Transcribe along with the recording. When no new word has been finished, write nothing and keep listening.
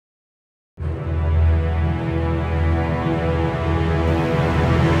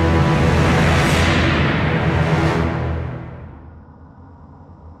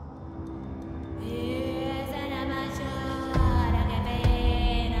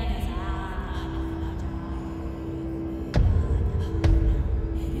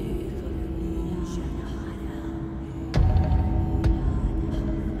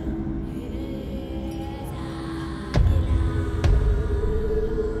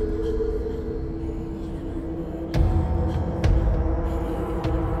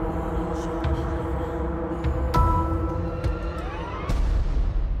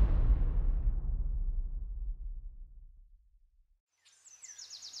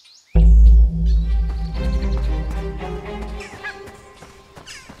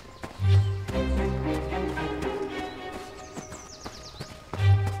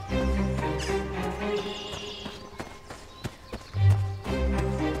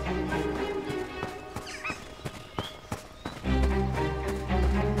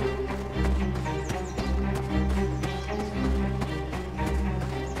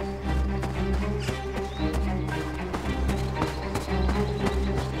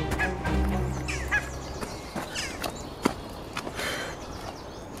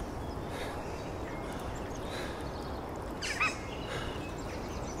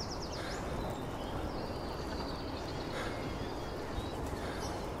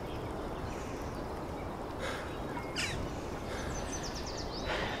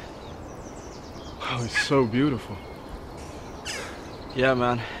Oh, it's so beautiful. Yeah,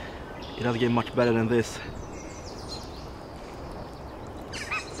 man. It doesn't get much better than this.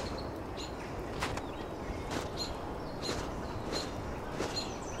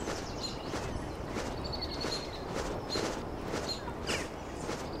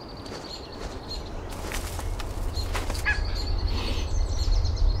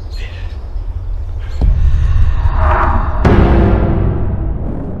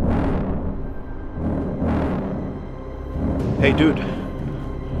 Hey, dude.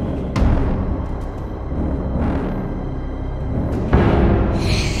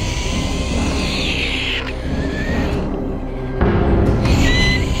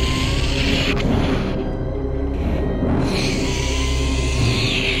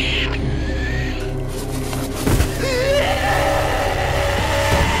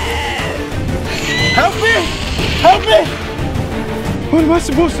 Help me! Help me! What am I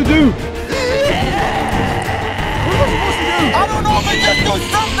supposed to do? I don't know, but just do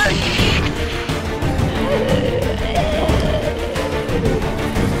something!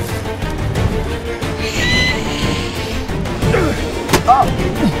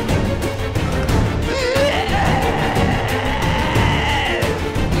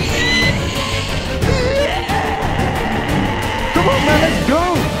 Come on, man, let's go!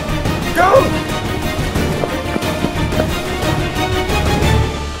 Go!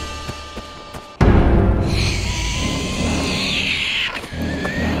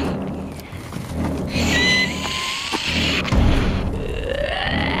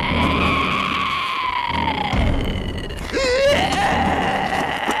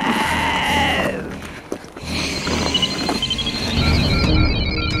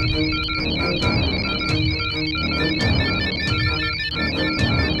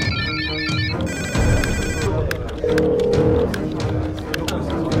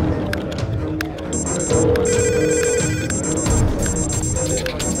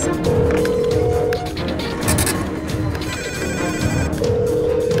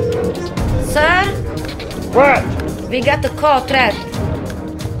 We got the car trapped.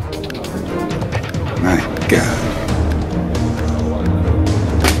 My God.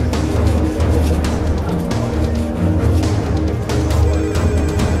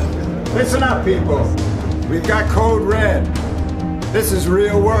 Listen up, people. We've got code red. This is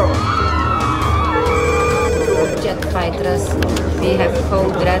real world. Jet fighters. We have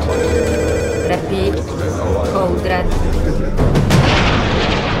code red. Repeat. Code red.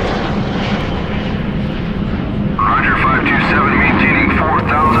 Roger, 527, maintaining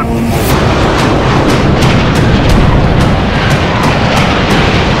 4,000.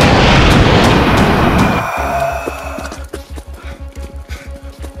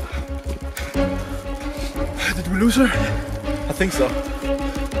 Did we lose her? I think so.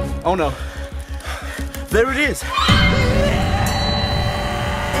 Oh no. There it is.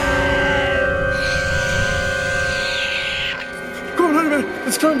 Come on, honey, man.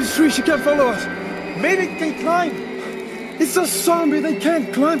 Let's climb this tree. She can't follow us. Maybe they can climb. It's a zombie. They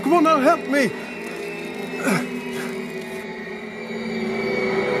can't climb. Come on now, help me.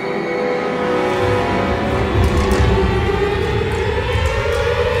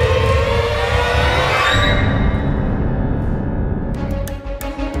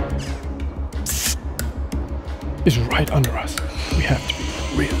 It's right under us. We have to be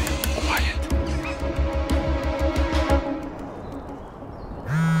really quiet.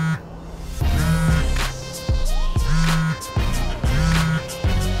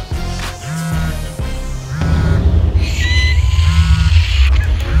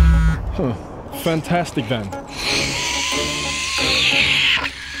 Huh. Fantastic then.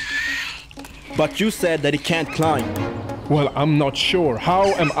 But you said that it can't climb. Well, I'm not sure.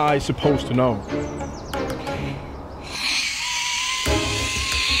 How am I supposed to know?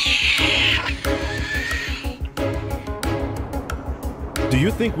 Do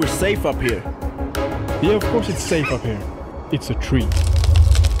you think we're safe up here? Yeah, of course it's safe up here. It's a tree.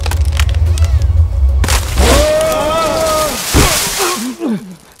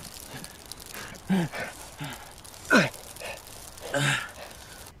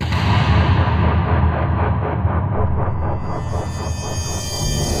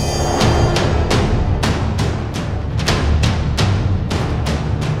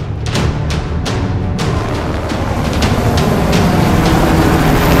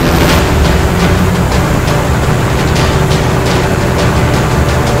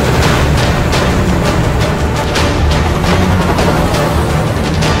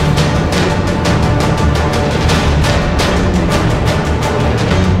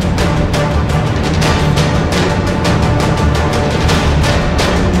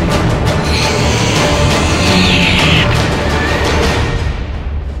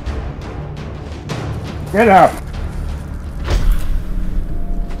 Get up!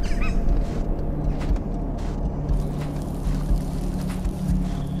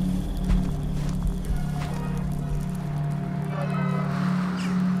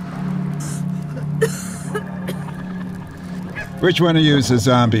 Which one of you is a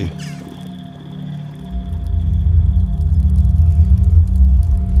zombie?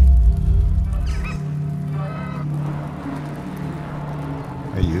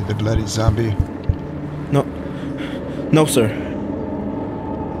 Are you the bloody zombie? No. No, sir.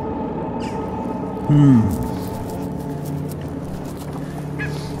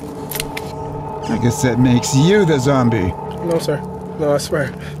 I guess that makes you the zombie. No, sir. No, I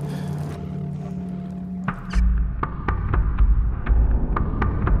swear.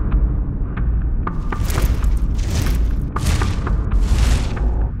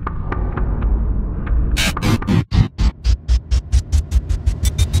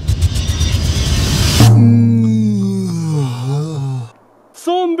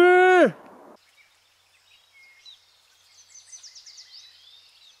 Zombie!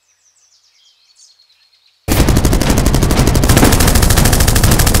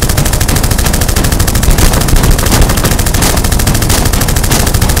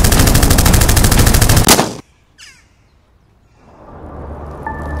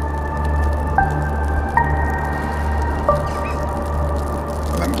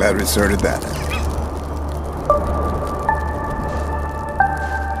 Well, I'm glad we sorted that.